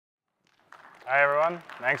Hi, everyone.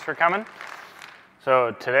 Thanks for coming.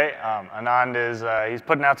 So today, Anand is he's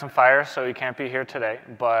putting out some fires, so he can't be here today.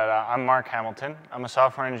 But I'm Mark Hamilton. I'm a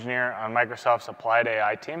software engineer on Microsoft's Applied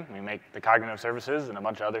AI team. We make the cognitive services and a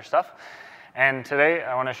bunch of other stuff. And today,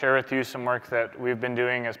 I want to share with you some work that we've been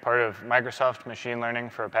doing as part of Microsoft Machine Learning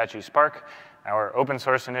for Apache Spark, our open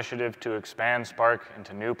source initiative to expand Spark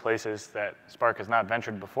into new places that Spark has not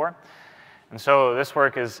ventured before. And so this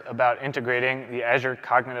work is about integrating the Azure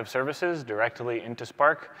Cognitive Services directly into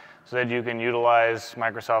Spark so that you can utilize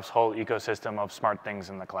Microsoft's whole ecosystem of smart things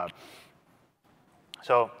in the cloud.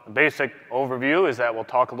 So the basic overview is that we'll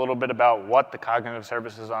talk a little bit about what the cognitive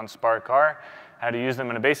services on Spark are, how to use them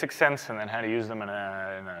in a basic sense, and then how to use them in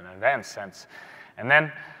an advanced sense. And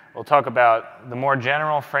then we'll talk about the more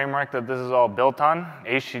general framework that this is all built on,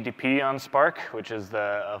 HTTP on Spark, which is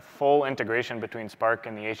a full integration between Spark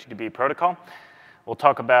and the HTTP protocol. We'll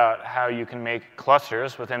talk about how you can make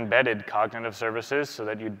clusters with embedded cognitive services so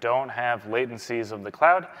that you don't have latencies of the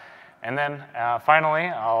cloud. And then finally,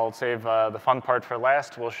 I'll save the fun part for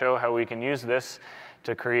last. We'll show how we can use this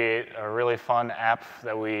to create a really fun app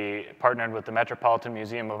that we partnered with the Metropolitan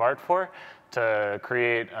Museum of Art for, to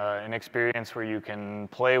create an experience where you can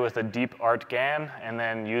play with a deep art GAN and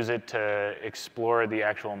then use it to explore the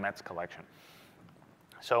actual Met's collection.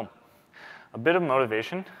 So a bit of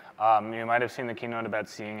motivation. You might have seen the keynote about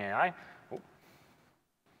Seeing AI.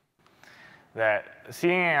 That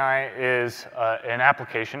Seeing AI is an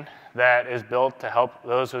application that is built to help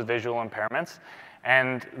those with visual impairments.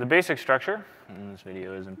 And the basic structure, and this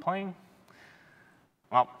video isn't playing,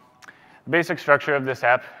 well, the basic structure of this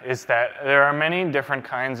app is that there are many different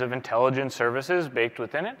kinds of intelligent services baked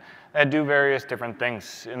within it that do various different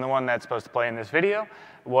things. In the one that's supposed to play in this video,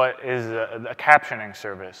 what is a captioning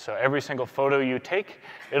service. So every single photo you take,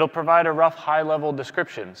 it'll provide a rough high-level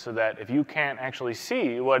description so that if you can't actually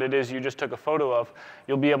see what it is you just took a photo of,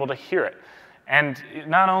 you'll be able to hear it. And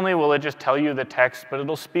not only will it just tell you the text, but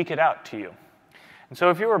it'll speak it out to you. And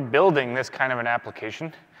so if you were building this kind of an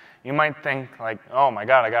application, you might think like, oh my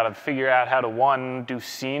God, I got to figure out how to, one, do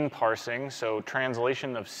scene parsing, so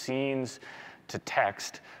translation of scenes to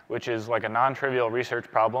text, which is like a non-trivial research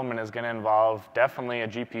problem and is going to involve definitely a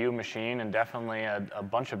GPU machine and definitely a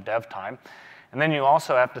bunch of dev time. And then you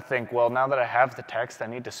also have to think, well, now that I have the text, I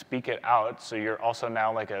need to speak it out. So you're also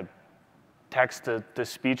now like a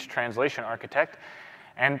text-to-speech translation architect.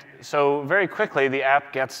 And so very quickly, the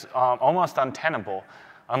app gets almost untenable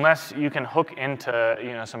unless you can hook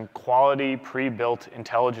into some quality pre-built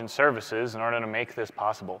intelligent services in order to make this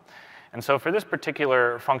possible. And so for this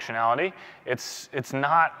particular functionality, it's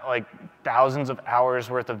not like thousands of hours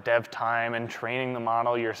worth of dev time and training the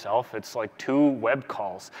model yourself. It's like 2 web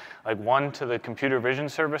calls, like one to the computer vision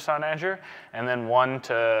service on Azure, and then one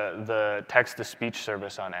to the text-to-speech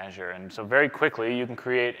service on Azure. And so very quickly, you can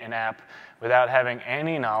create an app without having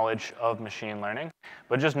any knowledge of machine learning,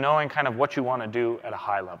 but just knowing kind of what you want to do at a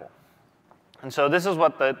high level. And so this is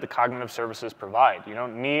what the cognitive services provide. You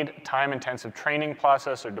don't need a time-intensive training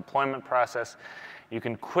process or deployment process. You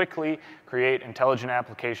can quickly create intelligent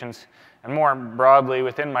applications. And more broadly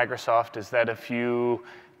within Microsoft is that if you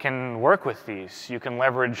can work with these, you can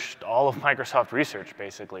leverage all of Microsoft research,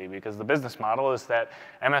 basically, because the business model is that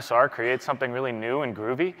MSR creates something really new and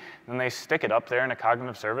groovy, and they stick it up there in a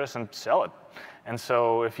cognitive service and sell it. And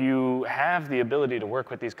so if you have the ability to work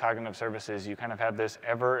with these cognitive services, you kind of have this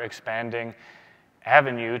ever-expanding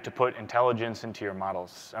avenue to put intelligence into your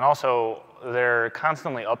models. And also, they're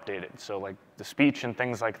constantly updated. So like the speech and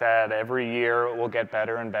things like that, every year will get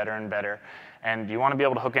better and better and better. And you want to be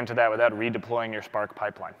able to hook into that without redeploying your Spark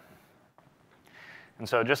pipeline. And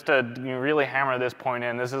so just to really hammer this point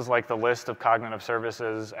in, this is like the list of cognitive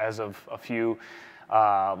services as of a few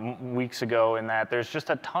weeks ago, in that there's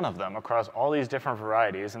just a ton of them across all these different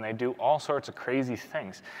varieties, and they do all sorts of crazy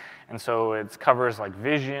things. And so it covers like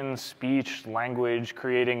vision, speech, language,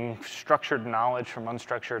 creating structured knowledge from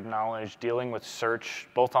unstructured knowledge, dealing with search,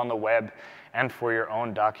 both on the web and for your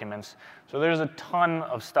own documents. So there's a ton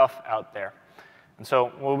of stuff out there. And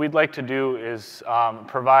so what we'd like to do is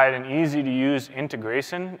provide an easy-to-use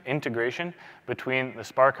integration between the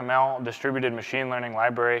SparkML distributed machine learning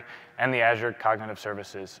library and the Azure Cognitive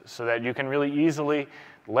Services so that you can really easily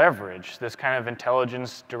leverage this kind of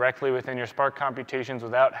intelligence directly within your Spark computations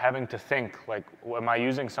without having to think, like, am I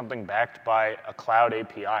using something backed by a cloud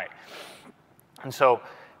API? And so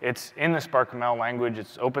it's in the SparkML language,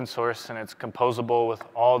 it's open source, and it's composable with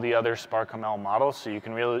all the other SparkML models, so you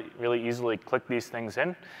can really easily click these things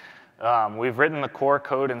in. We've written the core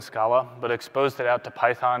code in Scala, but exposed it out to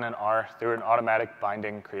Python and R through an automatic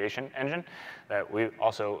binding creation engine that we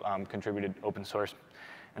also contributed open source.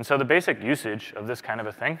 And so the basic usage of this kind of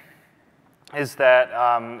a thing is that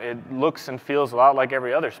it looks and feels a lot like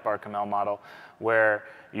every other SparkML model, where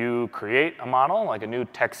you create a model, like a new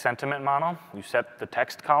text sentiment model. You set the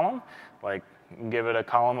text column, like you give it a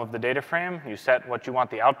column of the data frame. You set what you want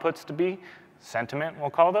the outputs to be, sentiment we'll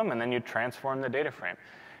call them, and then you transform the data frame.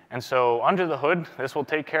 And so under the hood, this will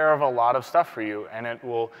take care of a lot of stuff for you, and it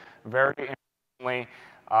will very importantly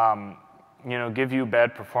give you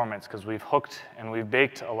bad performance, because we've hooked and we've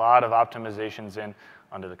baked a lot of optimizations in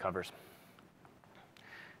under the covers.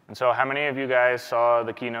 And so how many of you guys saw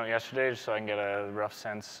the keynote yesterday, just so I can get a rough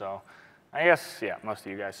sense? So I guess, yeah, most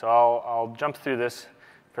of you guys. So I'll jump through this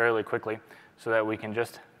fairly quickly so that we can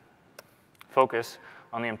just focus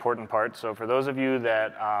on the important part. So for those of you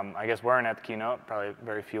that I guess weren't at the keynote, probably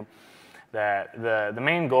very few, that the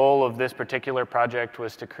main goal of this particular project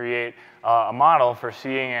was to create a model for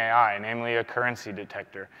seeing AI, namely a currency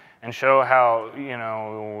detector, and show how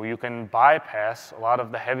you can bypass a lot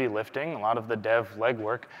of the heavy lifting, a lot of the dev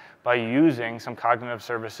legwork, by using some cognitive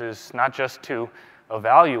services, not just to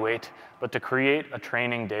evaluate, but to create a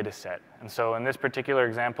training data set. And so in this particular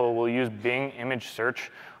example, we'll use Bing image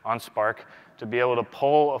search on Spark to be able to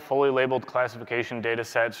pull a fully labeled classification data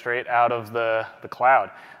set straight out of the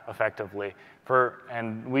cloud, effectively.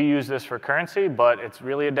 And we use this for currency, but it's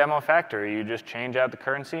really a demo factory. You just change out the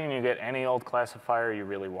currency, and you get any old classifier you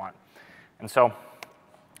really want. And so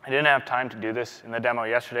I didn't have time to do this in the demo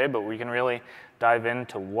yesterday, but we can really dive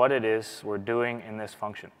into what it is we're doing in this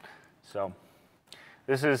function. So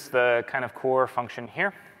this is the kind of core function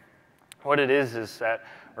here. What it is that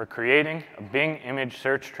we're creating a Bing image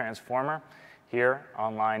search transformer here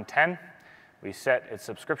on line 10. We set its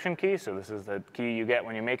subscription key, so this is the key you get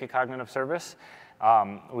when you make a cognitive service.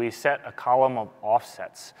 We set a column of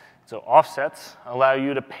offsets. So offsets allow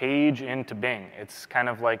you to page into Bing. It's kind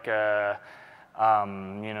of like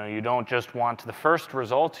you don't just want the first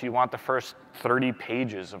results, you want the first 30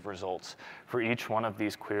 pages of results for each one of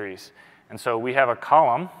these queries. And so we have a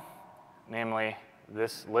column, namely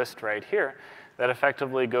this list right here, that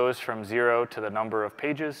effectively goes from 0 to the number of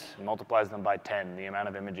pages and multiplies them by 10, the amount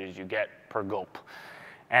of images you get per gulp.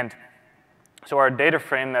 And so our data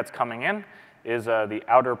frame that's coming in is the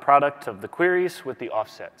outer product of the queries with the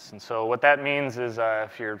offsets. And so what that means is,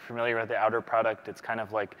 if you're familiar with the outer product, it's kind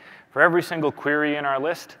of like for every single query in our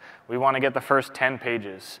list, we want to get the first 10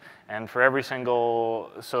 pages. And for every single,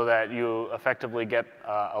 so that you effectively get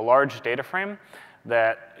a large data frame,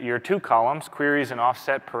 that your two columns, queries and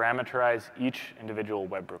offset, parameterize each individual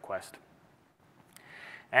web request.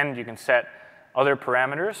 And you can set other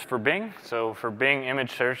parameters for Bing. So for Bing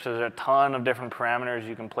image search, there's a ton of different parameters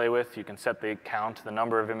you can play with. You can set the count, the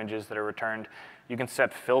number of images that are returned. You can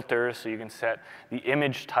set filters, so you can set the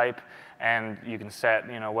image type, and you can set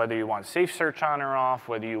whether you want safe search on or off,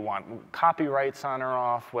 whether you want copyrights on or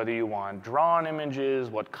off, whether you want drawn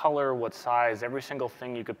images, what color, what size, every single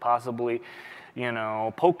thing you could possibly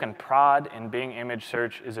poke and prod in Bing image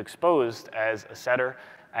search is exposed as a setter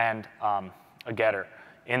and a getter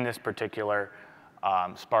in this particular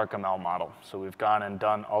SparkML model. So we've gone and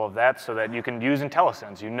done all of that so that you can use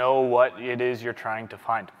IntelliSense. You know what it is you're trying to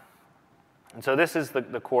find. And so this is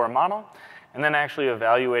the core model. And then actually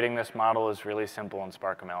evaluating this model is really simple in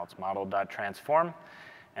SparkML. It's model.transform.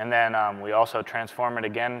 And then we also transform it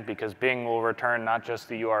again, because Bing will return not just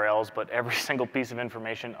the URLs, but every single piece of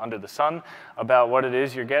information under the sun about what it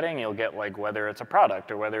is you're getting. You'll get like whether it's a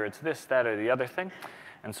product or whether it's this, that, or the other thing.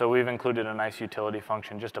 And so we've included a nice utility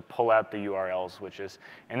function just to pull out the URLs, which is,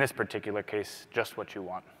 in this particular case, just what you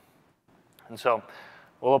want. And so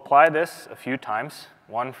we'll apply this a few times,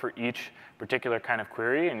 one for each particular kind of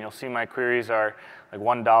query. And you'll see my queries are like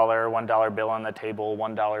 $1 bill on the table,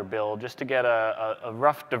 $1 bill, just to get a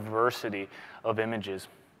rough diversity of images.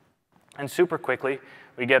 And super quickly,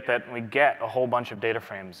 we get a whole bunch of data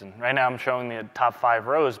frames. And right now I'm showing the top 5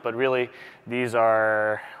 rows, but really these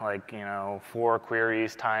are like 4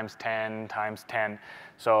 queries times 10 times 10.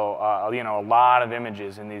 So a lot of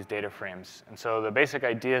images in these data frames. And so the basic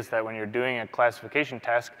idea is that when you're doing a classification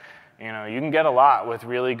task, you can get a lot with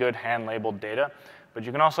really good hand-labeled data, but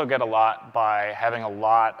you can also get a lot by having a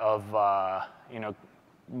lot of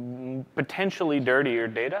potentially dirtier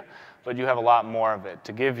data, but you have a lot more of it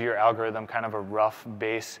to give your algorithm kind of a rough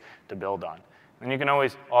base to build on. And you can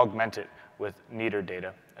always augment it with neater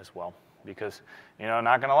data as well, because,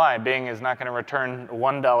 not gonna lie, Bing is not gonna return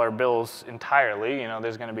 $1 bills entirely.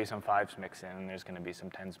 There's gonna be some 5s mixed in, and there's gonna be some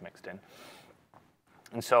 10s mixed in.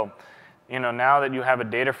 And so, now that you have a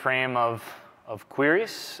data frame of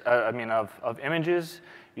queries, of images,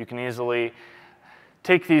 you can easily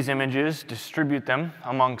take these images, distribute them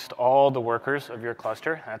amongst all the workers of your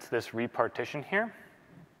cluster. That's this repartition here.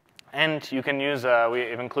 And you can use,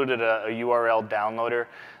 we've included a URL downloader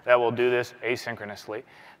that will do this asynchronously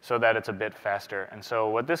so that it's a bit faster. And so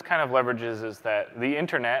what this kind of leverages is that the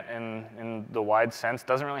internet, in the wide sense,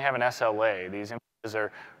 doesn't really have an SLA. These images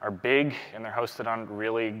are big, and they're hosted on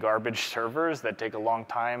really garbage servers that take a long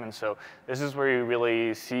time. And so this is where you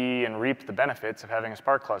really see and reap the benefits of having a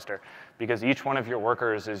Spark cluster, because each one of your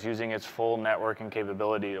workers is using its full networking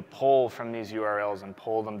capability to pull from these URLs and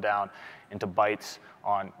pull them down into bytes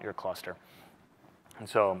on your cluster. And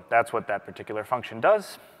so that's what that particular function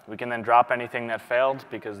does. We can then drop anything that failed,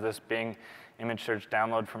 because this Bing image search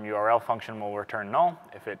download from URL function will return null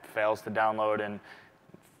if it fails to download in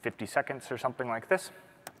 50 seconds or something like this.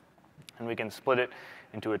 And we can split it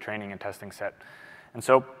into a training and testing set. And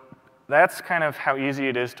so that's kind of how easy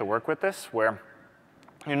it is to work with this, where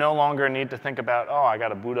you no longer need to think about, oh, I got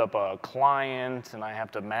to boot up a client, and I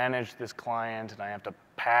have to manage this client, and I have to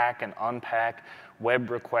pack and unpack web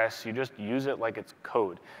requests. You just use it like it's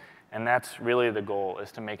code. And that's really the goal,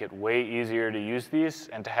 is to make it way easier to use these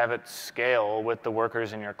and to have it scale with the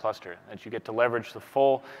workers in your cluster, that you get to leverage the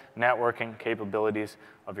full networking capabilities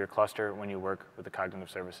of your cluster when you work with the cognitive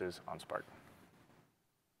services on Spark.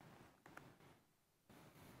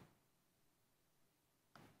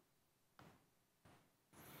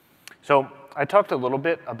 So I talked a little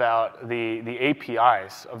bit about the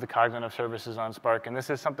APIs of the cognitive services on Spark, and this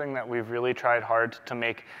is something that we've really tried hard to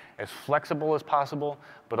make as flexible as possible,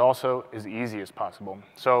 but also as easy as possible.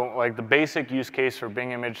 So like the basic use case for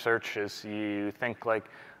Bing image search is you think like,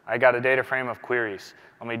 I got a data frame of queries.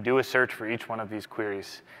 Let me do a search for each one of these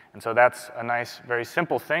queries. And so that's a nice, very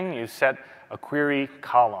simple thing. You set a query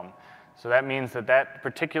column. So that means that that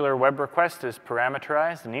particular web request is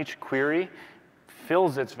parameterized, and each query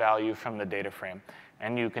fills its value from the data frame.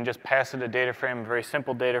 And you can just pass it a data frame, a very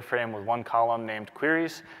simple data frame with one column named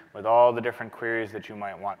queries, with all the different queries that you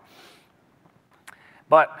might want.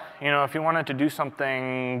 But if you wanted to do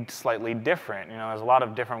something slightly different, there's a lot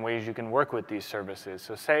of different ways you can work with these services.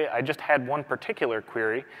 So say I just had one particular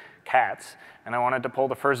query, cats, and I wanted to pull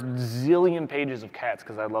the first zillion pages of cats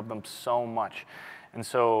because I love them so much. And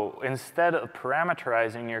so instead of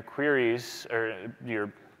parameterizing your queries or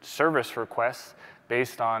your service requests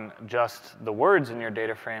based on just the words in your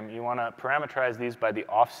data frame, you want to parameterize these by the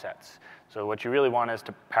offsets. So what you really want is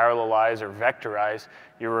to parallelize or vectorize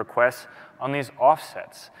your requests on these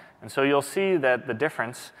offsets. And so you'll see that the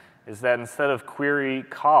difference is that instead of query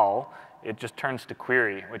call, it just turns to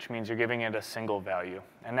query, which means you're giving it a single value.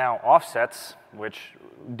 And now offsets, which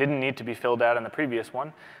didn't need to be filled out in the previous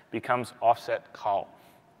one, becomes offset call.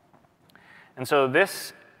 And so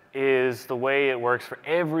this is the way it works for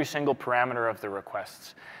every single parameter of the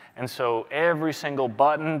requests. And so every single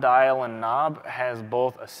button, dial, and knob has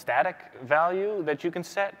both a static value that you can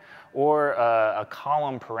set or a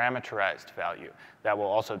column parameterized value that will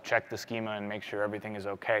also check the schema and make sure everything is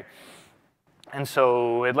OK. And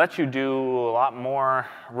so it lets you do a lot more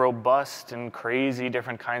robust and crazy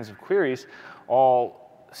different kinds of queries,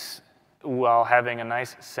 all while having a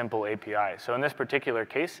nice, simple API. So in this particular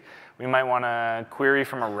case, we might want to query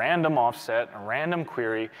from a random offset, a random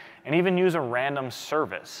query, and even use a random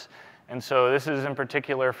service. And so this is in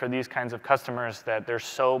particular for these kinds of customers that they're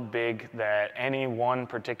so big that any one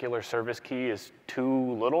particular service key is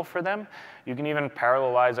too little for them. You can even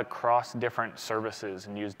parallelize across different services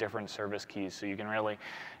and use different service keys. So you can really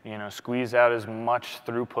squeeze out as much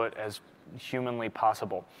throughput as humanly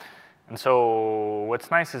possible. And so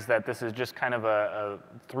what's nice is that this is just kind of a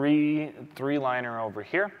three-liner over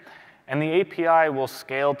here. And the API will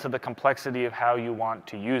scale to the complexity of how you want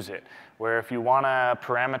to use it, where if you want to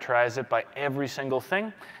parameterize it by every single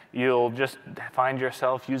thing, you'll just find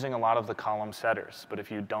yourself using a lot of the column setters. But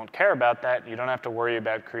if you don't care about that, you don't have to worry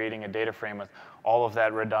about creating a data frame with all of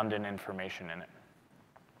that redundant information in it.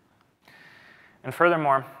 And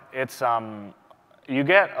furthermore, it's you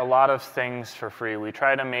get a lot of things for free. We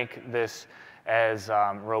try to make this as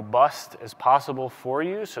robust as possible for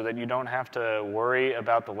you so that you don't have to worry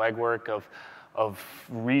about the legwork of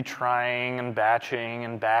retrying and batching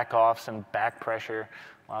and back-offs and back pressure,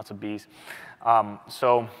 lots of B's.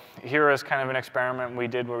 So here is kind of an experiment we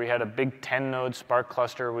did where we had a big 10-node Spark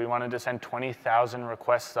cluster. We wanted to send 20,000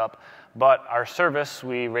 requests up, but our service,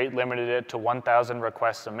 we rate limited it to 1,000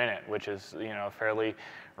 requests a minute, which is a fairly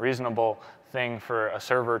reasonable thing for a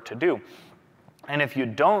server to do. And if you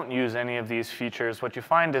don't use any of these features, what you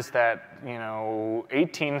find is that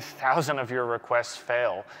 18,000 of your requests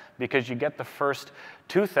fail because you get the first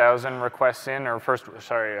 2,000 requests in, or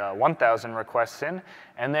 1,000 requests in,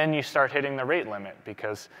 and then you start hitting the rate limit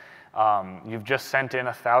because you've just sent in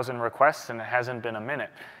 1,000 requests and it hasn't been a minute.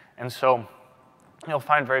 And so you'll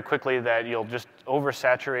find very quickly that you'll just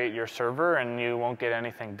oversaturate your server and you won't get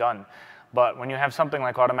anything done. But when you have something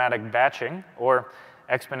like automatic batching or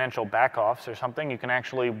exponential backoffs or something, you can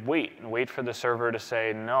actually wait for the server to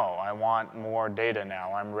say, no, I want more data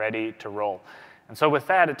now. I'm ready to roll. And so with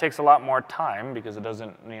that, it takes a lot more time because it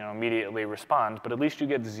doesn't immediately respond, but at least you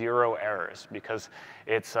get 0 errors because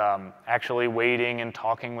it's actually waiting and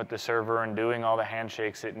talking with the server and doing all the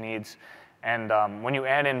handshakes it needs. And when you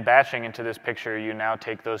add in batching into this picture, you now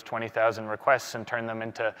take those 20,000 requests and turn them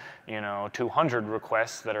into 200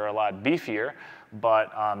 requests that are a lot beefier,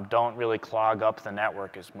 but don't really clog up the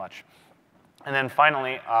network as much. And then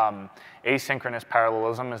finally, asynchronous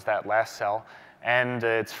parallelism is that last cell. And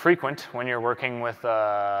it's frequent when you're working with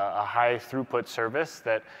a high throughput service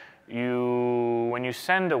that when you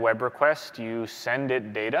send a web request, you send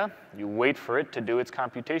it data, you wait for it to do its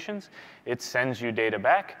computations, it sends you data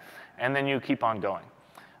back, and then you keep on going.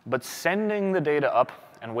 But sending the data up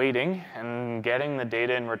and waiting and getting the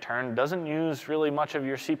data in return doesn't use really much of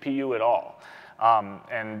your CPU at all.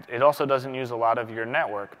 And it also doesn't use a lot of your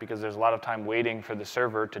network because there's a lot of time waiting for the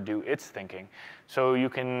server to do its thinking. So you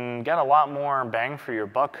can get a lot more bang for your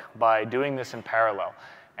buck by doing this in parallel.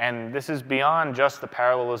 And this is beyond just the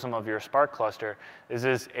parallelism of your Spark cluster. This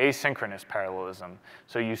is asynchronous parallelism.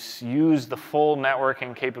 So you use the full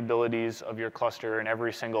networking capabilities of your cluster in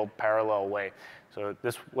every single parallel way. So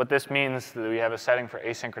what this means is that we have a setting for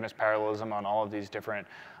asynchronous parallelism on all of these different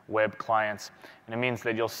web clients. And it means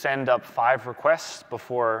that you'll send up 5 requests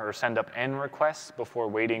before, or send up n requests before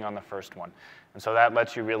waiting on the first one. And so that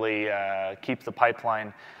lets you really keep the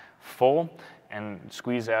pipeline full and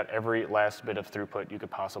squeeze out every last bit of throughput you could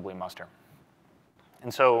possibly muster.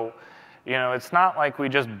 And so, it's not like we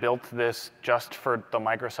just built this just for the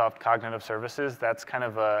Microsoft Cognitive Services. That's kind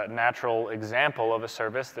of a natural example of a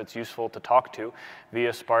service that's useful to talk to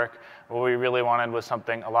via Spark. What we really wanted was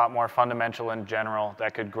something a lot more fundamental and general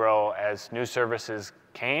that could grow as new services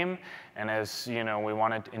came and as we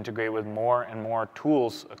wanted to integrate with more and more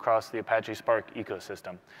tools across the Apache Spark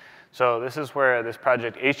ecosystem. So this is where this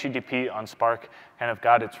project HTTP on Spark kind of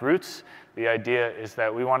got its roots. The idea is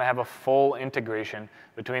that we want to have a full integration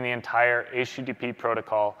between the entire HTTP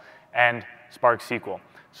protocol and Spark SQL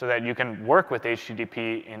so that you can work with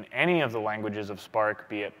HTTP in any of the languages of Spark,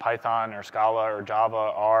 be it Python or Scala or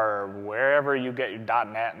Java, R, or wherever you get your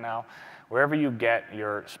 .NET now. Wherever you get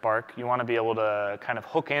your Spark, you want to be able to kind of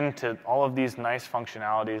hook into all of these nice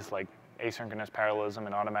functionalities like asynchronous parallelism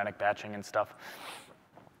and automatic batching and stuff.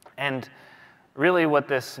 And really what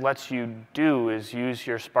this lets you do is use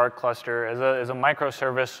your Spark cluster as a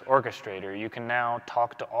microservice orchestrator. You can now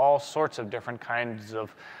talk to all sorts of different kinds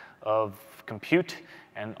of compute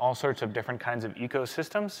and all sorts of different kinds of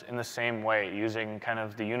ecosystems in the same way, using kind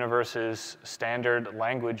of the universe's standard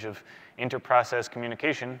language of inter-process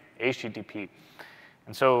communication, HTTP.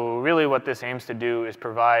 And so really what this aims to do is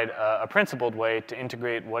provide a principled way to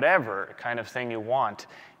integrate whatever kind of thing you want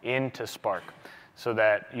into Spark, so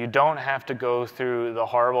that you don't have to go through the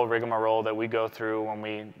horrible rigmarole that we go through when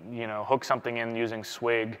we hook something in using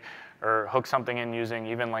Swig or hook something in using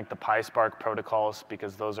even like the PySpark protocols,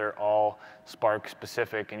 because those are all Spark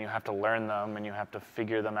specific and you have to learn them and you have to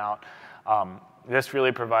figure them out. This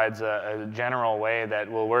really provides a general way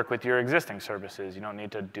that will work with your existing services. You don't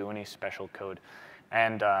need to do any special code.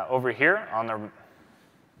 And over here on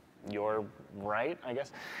your right, I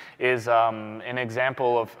guess, is an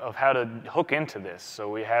example of how to hook into this. So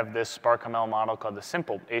we have this SparkML model called the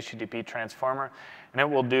simple HTTP transformer, and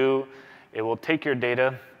it will take your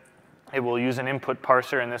data, it will use an input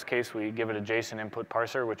parser. In this case, we give it a JSON input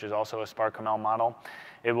parser, which is also a SparkML model.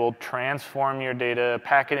 It will transform your data,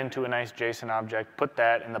 pack it into a nice JSON object, put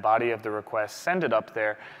that in the body of the request, send it up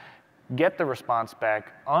there, get the response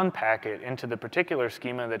back, unpack it into the particular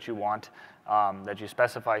schema that you want, that you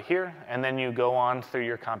specify here, and then you go on through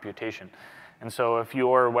your computation. And so if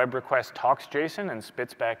your web request talks JSON and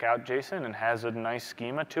spits back out JSON and has a nice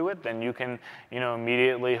schema to it, then you can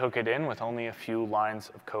immediately hook it in with only a few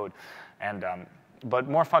lines of code. And, but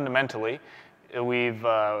more fundamentally,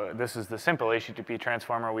 this is the simple HTTP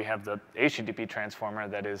transformer. We have the HTTP transformer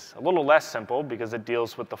that is a little less simple because it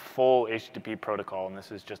deals with the full HTTP protocol, and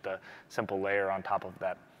this is just a simple layer on top of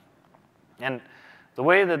that. And the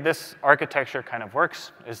way that this architecture kind of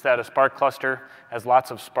works is that a Spark cluster has lots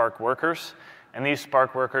of Spark workers, And these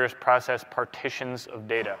Spark workers process partitions of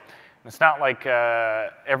data. It's not like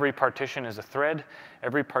every partition is a thread.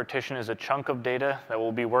 Every partition is a chunk of data that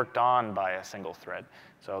will be worked on by a single thread.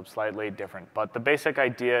 So slightly different. But the basic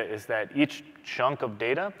idea is that each chunk of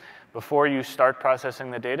data, before you start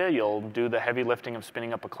processing the data, you'll do the heavy lifting of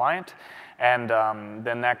spinning up a client. And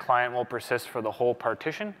then that client will persist for the whole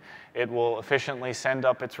partition. It will efficiently send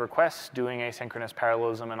up its requests, doing asynchronous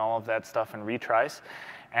parallelism and all of that stuff and retries.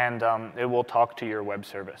 And it will talk to your web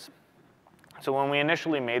service. So when we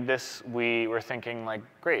initially made this, we were thinking like,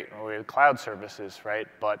 great, we have cloud services, right?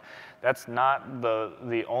 But that's not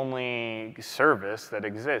the only service that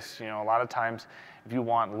exists. You know, a lot of times, if you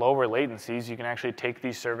want lower latencies, you can actually take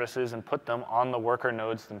these services and put them on the worker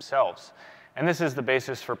nodes themselves. And this is the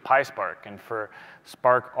basis for PySpark and for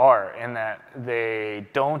SparkR, in that they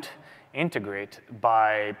don't integrate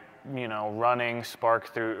by running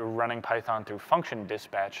Python through function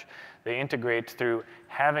dispatch. They integrate through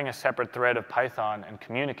having a separate thread of Python and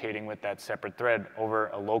communicating with that separate thread over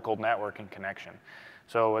a local networking connection.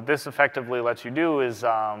 So what this effectively lets you do is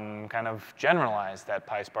kind of generalize that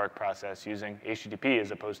PySpark process using HTTP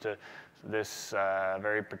as opposed to this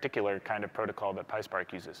very particular kind of protocol that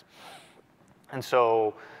PySpark uses. And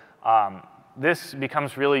so this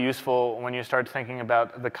becomes really useful when you start thinking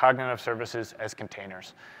about the cognitive services as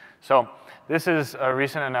containers. So this is a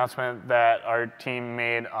recent announcement that our team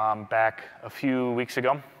made back a few weeks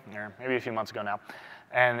ago, or maybe a few months ago now.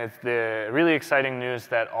 And it's the really exciting news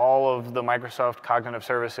that all of the Microsoft Cognitive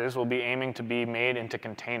Services will be aiming to be made into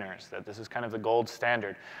containers, that this is kind of the gold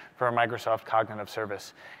standard for a Microsoft Cognitive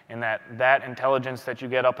Service, in that intelligence that you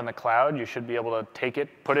get up in the cloud, you should be able to take it,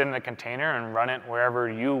 put it in a container, and run it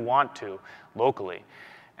wherever you want to locally.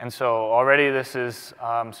 And so already this is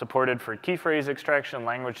supported for key phrase extraction,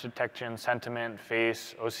 language detection, sentiment,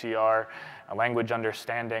 face, OCR, language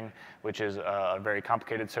understanding, which is a very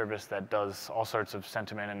complicated service that does all sorts of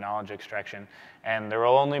sentiment and knowledge extraction. And there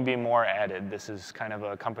will only be more added. This is kind of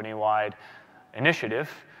a company-wide initiative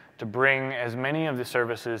to bring as many of the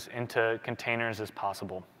services into containers as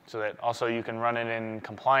possible, so that also you can run it in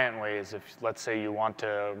compliant ways if, let's say, you want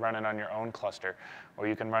to run it on your own cluster, or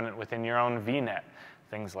you can run it within your own VNet.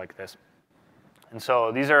 Things like this. And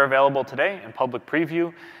so these are available today in public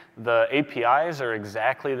preview. The APIs are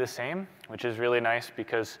exactly the same, which is really nice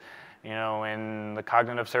because, in the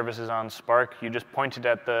cognitive services on Spark, you just point it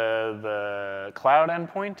at the cloud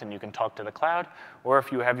endpoint and you can talk to the cloud. Or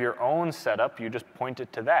if you have your own setup, you just point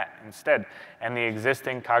it to that instead. And the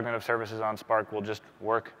existing cognitive services on Spark will just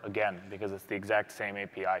work again because it's the exact same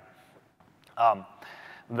API.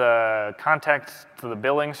 The context to the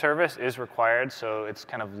billing service is required, so it's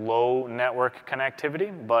kind of low network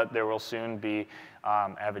connectivity, but there will soon be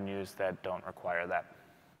avenues that don't require that.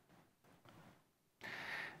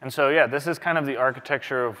 And so, yeah, this is kind of the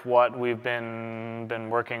architecture of what we've been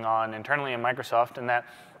working on internally in Microsoft, in that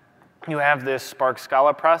you have this Spark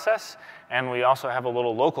Scala process, and we also have a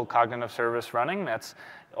little local cognitive service running that's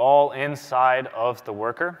all inside of the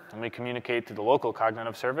worker, and we communicate to the local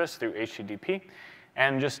cognitive service through HTTP.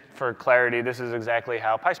 And just for clarity, this is exactly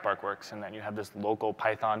how PySpark works, in that you have this local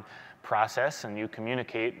Python process, and you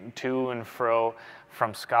communicate to and fro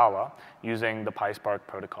from Scala using the PySpark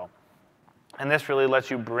protocol. And this really lets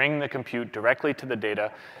you bring the compute directly to the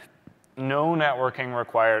data, no networking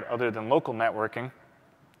required other than local networking,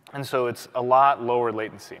 and so it's a lot lower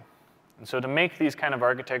latency. And so to make these kind of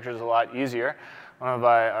architectures a lot easier, one of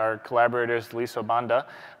our collaborators, Lisa Banda,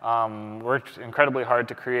 worked incredibly hard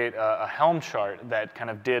to create a Helm chart that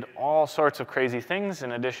kind of did all sorts of crazy things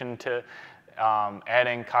in addition to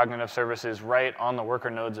adding cognitive services right on the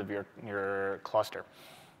worker nodes of your cluster.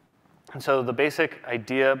 And so the basic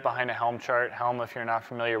idea behind a Helm chart, Helm, if you're not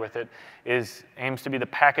familiar with it, aims to be the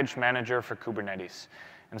package manager for Kubernetes.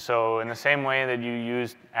 And so in the same way that you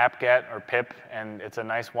use apt-get or pip, and it's a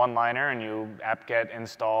nice one-liner, and you apt-get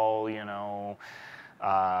install, Nano,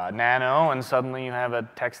 and suddenly you have a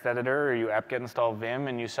text editor, or you apt-get install Vim,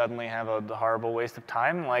 and you suddenly have a horrible waste of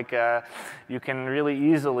time. Like, you can really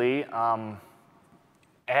easily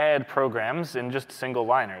add programs in just single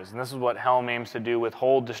liners. And this is what Helm aims to do with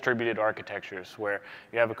whole distributed architectures, where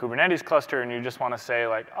you have a Kubernetes cluster and you just want to say,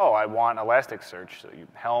 like, oh, I want Elasticsearch. So you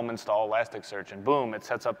Helm install Elasticsearch, and boom, it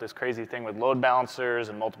sets up this crazy thing with load balancers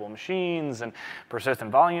and multiple machines and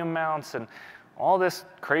persistent volume mounts and all this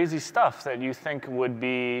crazy stuff that you think would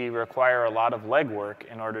require a lot of legwork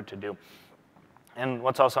in order to do. And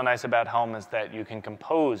what's also nice about Helm is that you can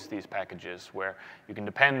compose these packages, where you can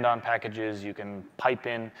depend on packages, you can pipe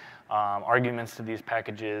in arguments to these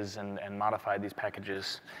packages and modify these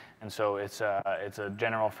packages. And so it's a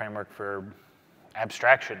general framework for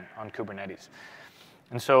abstraction on Kubernetes.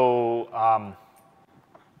 And so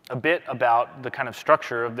a bit about the kind of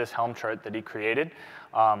structure of this Helm chart that he created.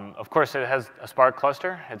 Of course, it has a Spark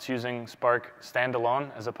cluster. It's using Spark standalone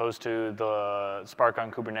as opposed to the Spark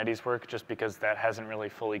on Kubernetes work, just because that hasn't really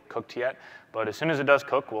fully cooked yet. But as soon as it does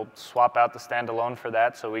cook, we'll swap out the standalone for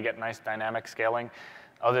that so we get nice dynamic scaling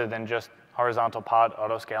other than just horizontal pod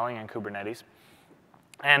auto-scaling in Kubernetes.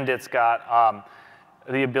 And it's got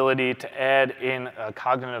the ability to add in a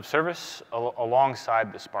cognitive service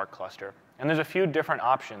alongside the Spark cluster. And there's a few different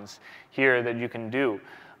options here that you can do.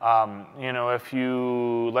 If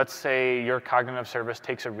let's say your cognitive service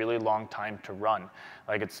takes a really long time to run,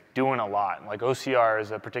 like it's doing a lot. Like OCR is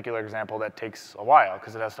a particular example that takes a while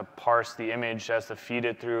because it has to parse the image, it has to feed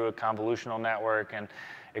it through a convolutional network and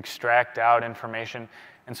extract out information.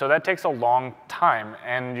 And so that takes a long time,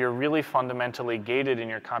 and you're really fundamentally gated in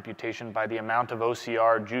your computation by the amount of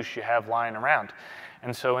OCR juice you have lying around.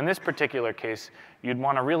 And so in this particular case, you'd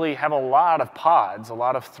want to really have a lot of pods, a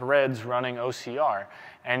lot of threads running OCR,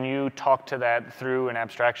 and you talk to that through an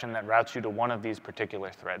abstraction that routes you to one of these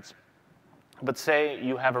particular threads. But say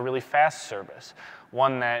you have a really fast service,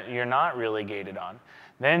 one that you're not really gated on,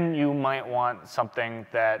 then you might want something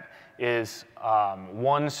that is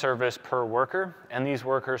one service per worker, and these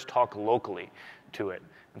workers talk locally to it.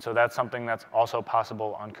 And so that's something that's also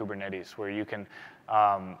possible on Kubernetes, where you can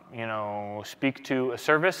speak to a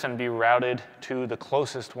service and be routed to the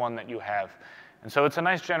closest one that you have. And so it's a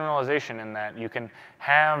nice generalization in that you can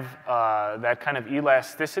have that kind of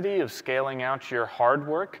elasticity of scaling out your hard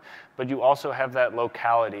work, but you also have that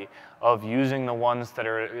locality of using the ones that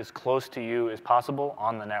are as close to you as possible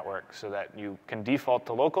on the network so that you can default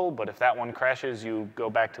to local, but if that one crashes, you go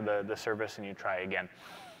back to the service and you try again.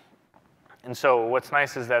 And so what's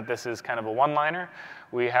nice is that this is kind of a one-liner.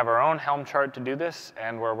 We have our own Helm chart to do this,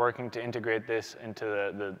 and we're working to integrate this into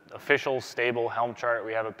the official stable Helm chart.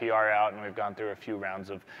 We have a PR out, and we've gone through a few rounds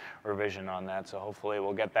of revision on that, so hopefully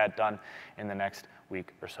we'll get that done in the next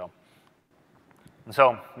week or so. And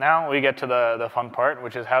so now we get to the fun part,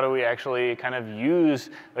 which is how do we actually kind of use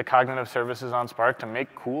the cognitive services on Spark to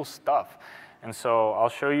make cool stuff. And so I'll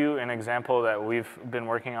show you an example that we've been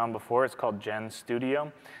working on before. It's called Gen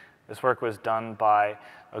Studio. This work was done by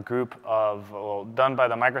a group of, done by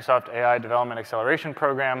the Microsoft AI Development Acceleration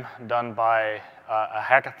Program, done by a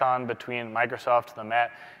hackathon between Microsoft, the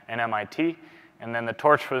Met, and MIT. And then the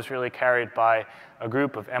torch was really carried by a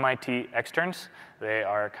group of MIT externs. They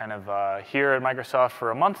are kind of here at Microsoft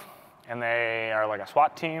for a month, and they are like a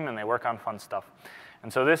SWAT team, and they work on fun stuff.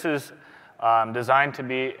 And so this is designed to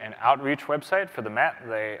be an outreach website for the Met.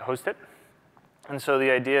 They host it. And so the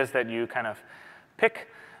idea is that you kind of pick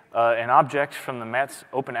an object from the Met's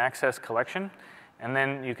open access collection, and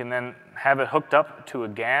then you can then have it hooked up to a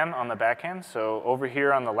GAN on the back end. So over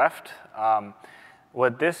here on the left,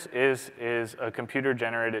 what this is a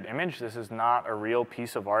computer-generated image. This is not a real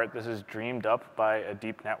piece of art. This is dreamed up by a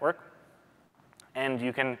deep network. And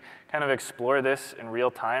you can kind of explore this in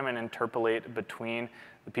real time and interpolate between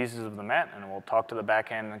the pieces of the Met, and we'll talk to the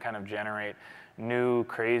back end and kind of generate new,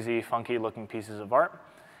 crazy, funky-looking pieces of art.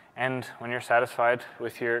 And when you're satisfied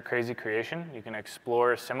with your crazy creation, you can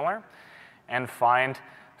explore similar and find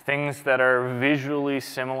things that are visually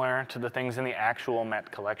similar to the things in the actual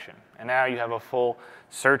Met collection. And now you have a full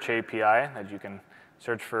search API that you can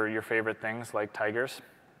search for your favorite things like tigers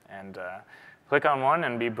and click on one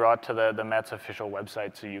and be brought to the Met's official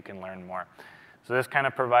website so you can learn more. So this kind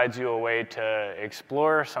of provides you a way to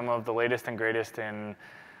explore some of the latest and greatest in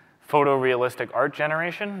photorealistic art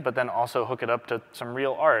generation, but then also hook it up to some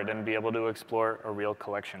real art and be able to explore a real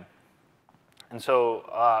collection. And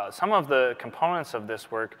so some of the components of this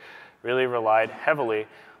work really relied heavily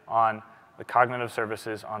on the cognitive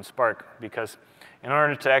services on Spark, because in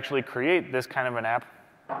order to actually create this kind of an app,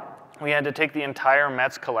 we had to take the entire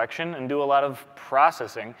Met's collection and do a lot of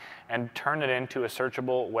processing and turn it into a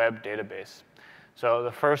searchable web database. So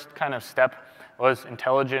the first kind of step was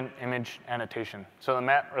intelligent image annotation. So the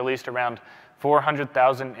Met released around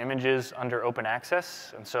 400,000 images under open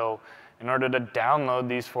access. And so in order to download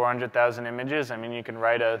these 400,000 images, I mean, you can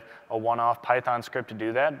write a one-off Python script to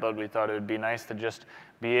do that, but we thought it would be nice to just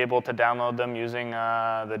be able to download them using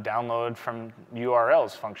the download from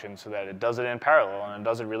URLs function so that it does it in parallel and it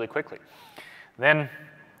does it really quickly. Then,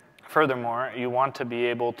 furthermore, you want to be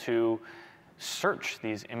able to search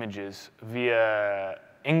these images via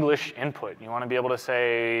English input. You want to be able to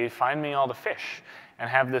say, find me all the fish, and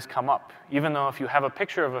have this come up. Even though if you have a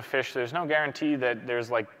picture of a fish, there's no guarantee that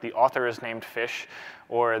there's like the author is named Fish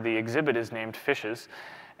or the exhibit is named Fishes.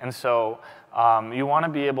 And so you want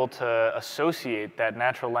to be able to associate that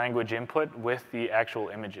natural language input with the actual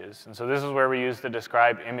images. And so this is where we use the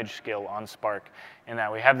describe image skill on Spark, in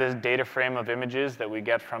that we have this data frame of images that we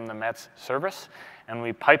get from the METS service, and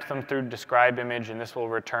we pipe them through describe image, and this will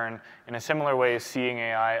return, in a similar way as Seeing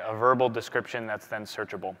AI, a verbal description that's then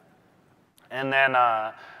searchable. And then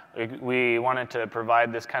we wanted to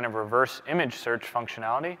provide this kind of reverse image search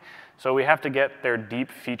functionality, so we have to get their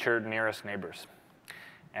deep featured nearest neighbors.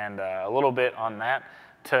 And a little bit on that.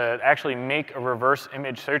 To actually make a reverse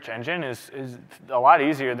image search engine is a lot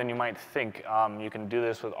easier than you might think. You can do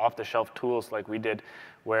this with off-the-shelf tools like we did,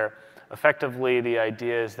 where effectively the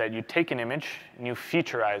idea is that you take an image and you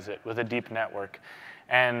featureize it with a deep network.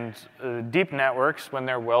 And deep networks, when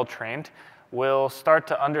they're well-trained, will start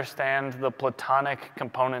to understand the platonic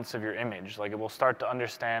components of your image. Like, it will start to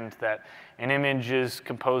understand that an image is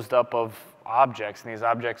composed up of objects, and these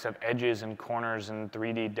objects have edges and corners and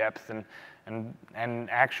 3D depth and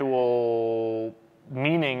actual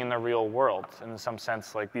meaning in the real world. In some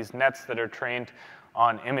sense, like these nets that are trained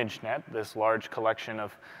on ImageNet, this large collection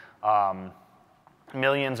of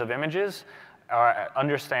millions of images,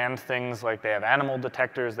 understand things like they have animal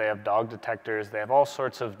detectors, they have dog detectors, they have all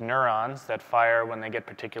sorts of neurons that fire when they get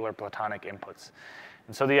particular platonic inputs.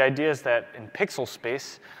 And so the idea is that in pixel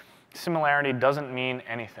space, similarity doesn't mean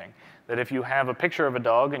anything. That if you have a picture of a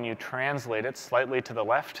dog and you translate it slightly to the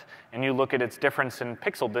left, and you look at its difference in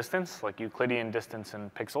pixel distance, like Euclidean distance in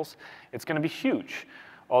pixels, it's going to be huge.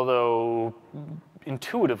 Although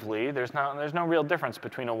intuitively, there's no real difference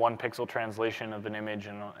between a 1-pixel translation of an image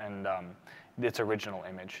and its original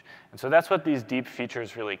image. And so that's what these deep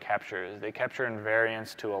features really capture. Is they capture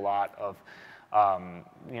invariance to a lot of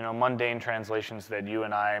mundane translations that you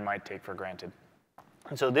and I might take for granted.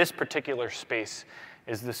 And so this particular space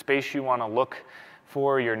is the space you want to look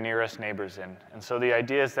for your nearest neighbors in. And so the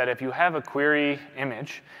idea is that if you have a query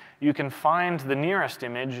image, you can find the nearest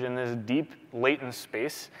image in this deep latent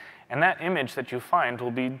space, and that image that you find will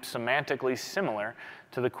be semantically similar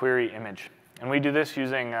to the query image. And we do this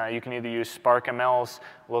using, you can either use SparkML's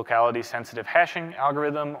locality-sensitive hashing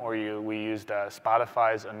algorithm, or we used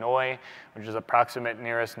Spotify's Annoy, which is approximate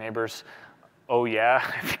nearest neighbors. Oh yeah,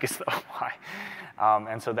 I think it's the OY.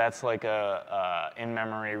 And so that's like a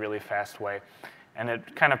in-memory, really fast way. And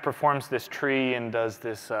it kind of performs this tree and does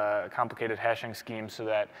this complicated hashing scheme so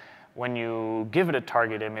that when you give it a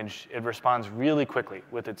target image, it responds really quickly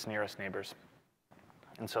with its nearest neighbors.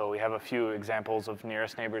 And so we have a few examples of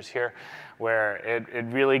nearest neighbors here, where it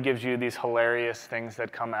really gives you these hilarious things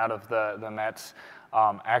that come out of the MET's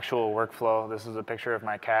actual workflow. This is a picture of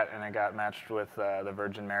my cat, and it got matched with the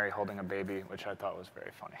Virgin Mary holding a baby, which I thought was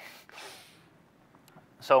very funny.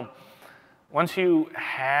 So once you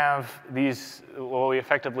have these, what we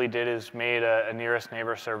effectively did is made a nearest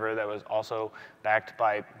neighbor server that was also backed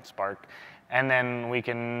by Spark. And then we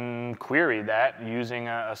can query that using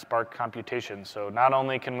a Spark computation. So not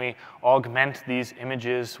only can we augment these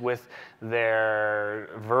images with their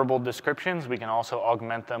verbal descriptions, we can also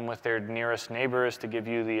augment them with their nearest neighbors to give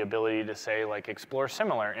you the ability to say, like, explore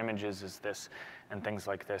similar images as this, and things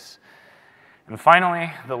like this. And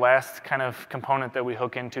finally, the last kind of component that we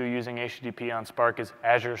hook into using HTTP on Spark is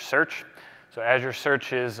Azure Search. So Azure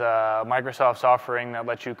Search is Microsoft's offering that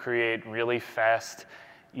lets you create really fast,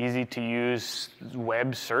 easy-to-use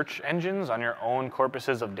web search engines on your own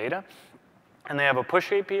corpuses of data. And they have a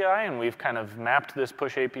push API, and we've kind of mapped this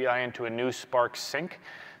push API into a new Spark sync,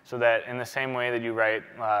 so that in the same way that you write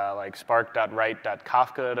like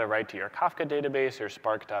spark.write.kafka to write to your Kafka database, or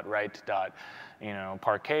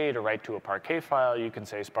spark.write.parquet to write to a Parquet file, you can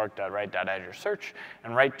say spark.write.azure search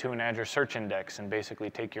and write to an Azure search index, and basically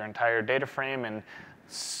take your entire data frame and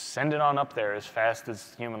send it on up there as fast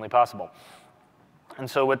as humanly possible. And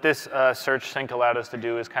so what this search sync allowed us to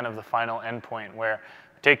do is kind of the final endpoint, where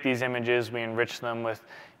we take these images, we enrich them with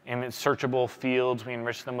image searchable fields, we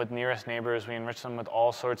enrich them with nearest neighbors, we enrich them with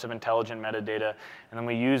all sorts of intelligent metadata, and then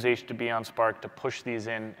we use HTTP on Spark to push these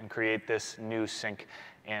in and create this new sync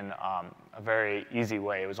in a very easy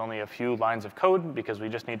way. It was only a few lines of code, because we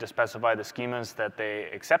just need to specify the schemas that they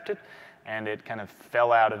accepted, and it kind of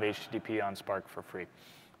fell out of HTTP on Spark for free.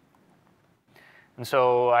 And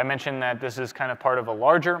so I mentioned that this is kind of part of a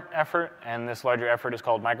larger effort, and this larger effort is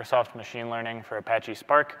called Microsoft Machine Learning for Apache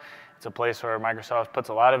Spark. It's a place where Microsoft puts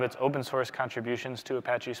a lot of its open source contributions to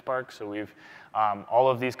Apache Spark. So we've, all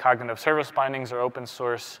of these cognitive service bindings are open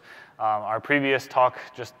source. Our previous talk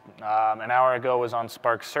just an hour ago was on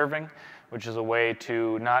Spark serving, which is a way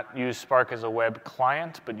to not use Spark as a web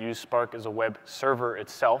client, but use Spark as a web server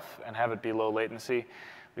itself and have it be low latency.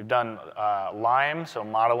 We've done Lime, so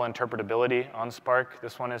model interpretability on Spark.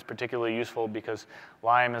 This one is particularly useful because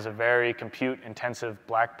Lime is a very compute-intensive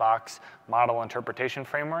black box model interpretation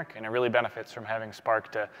framework, and it really benefits from having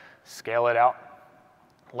Spark to scale it out.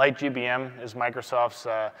 LightGBM is Microsoft's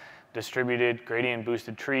distributed gradient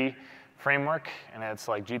boosted tree framework, and it's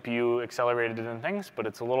like GPU accelerated and things, but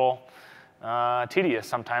it's a little tedious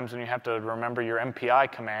sometimes when you have to remember your MPI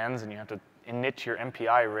commands and you have to init your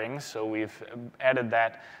MPI rings. So we've added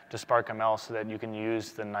that to SparkML so that you can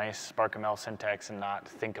use the nice SparkML syntax and not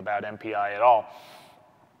think about MPI at all.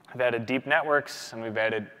 We've added deep networks, and we've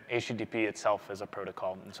added HTTP itself as a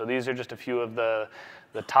protocol. And so these are just a few of the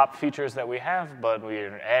top features that we have, but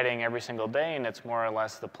we're adding every single day, and it's more or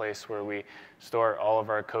less the place where we store all of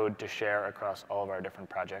our code to share across all of our different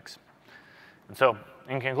projects. And so,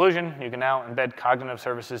 in conclusion, you can now embed cognitive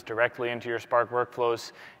services directly into your Spark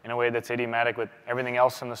workflows in a way that's idiomatic with everything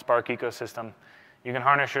else in the Spark ecosystem. You can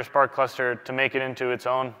harness your Spark cluster to make it into its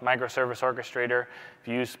own microservice orchestrator. If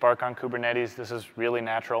you use Spark on Kubernetes, this is really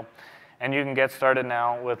natural. And you can get started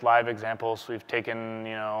now with live examples. We've taken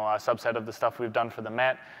a subset of the stuff we've done for the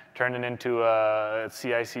Met, turned it into a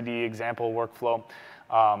CI/CD example workflow.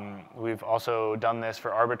 We've also done this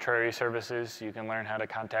for arbitrary services. You can learn how to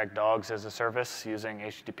contact dogs as a service using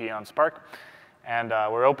HTTP on Spark. And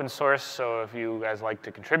we're open source, so if you guys like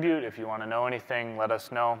to contribute, if you want to know anything, let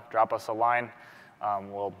us know. Drop us a line.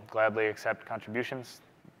 We'll gladly accept contributions.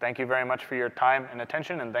 Thank you very much for your time and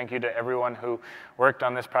attention, and thank you to everyone who worked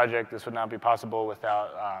on this project. This would not be possible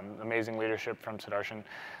without amazing leadership from Sudarshan.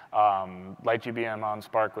 LightGBM on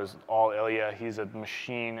Spark was all Ilya. He's a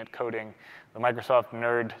machine at coding. The Microsoft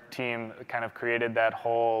Nerd team kind of created that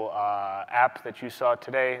whole app that you saw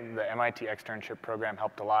today. The MIT externship program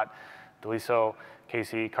helped a lot. Deliso,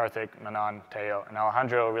 Casey, Karthik, Manan, Teo, and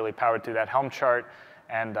Alejandro really powered through that Helm chart.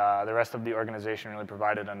 And the rest of the organization really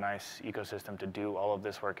provided a nice ecosystem to do all of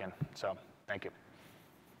this work in. So thank you.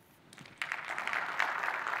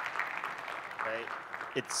 Right.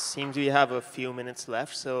 It seems we have a few minutes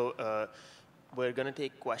left, so we're going to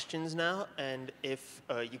take questions now. And if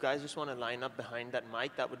you guys just want to line up behind that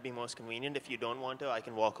mic, that would be most convenient. If you don't want to, I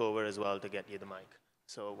can walk over as well to get you the mic.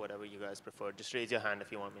 So whatever you guys prefer. Just raise your hand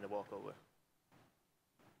if you want me to walk over.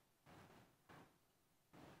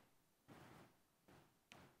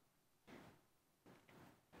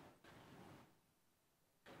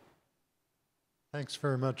 Thanks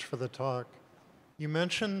very much for the talk. You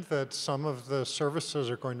mentioned that some of the services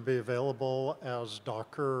are going to be available as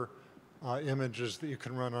Docker images that you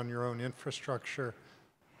can run on your own infrastructure.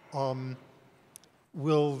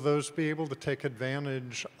 Will those be able to take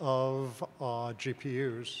advantage of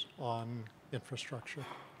GPUs on infrastructure?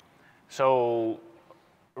 So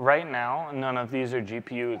right now, none of these are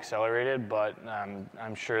GPU accelerated, but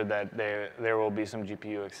I'm sure that there will be some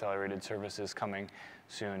GPU accelerated services coming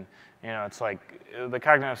soon. It's like the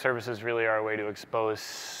cognitive services really are a way to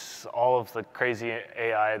expose all of the crazy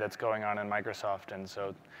AI that's going on in Microsoft, and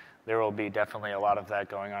so there will be definitely a lot of that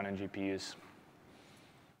going on in GPUs.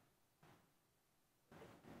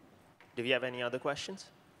 Do we have any other questions?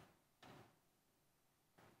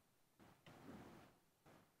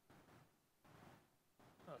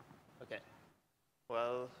 Oh, okay.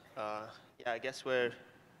 Well, yeah, I guess we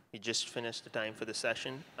just finished the time for the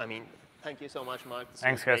session. I mean, thank you so much, Mark. This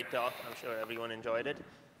was a great talk. I'm sure everyone enjoyed it.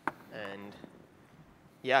 And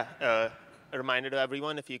yeah, a reminder to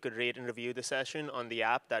everyone, if you could rate and review the session on the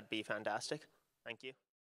app, that'd be fantastic. Thank you.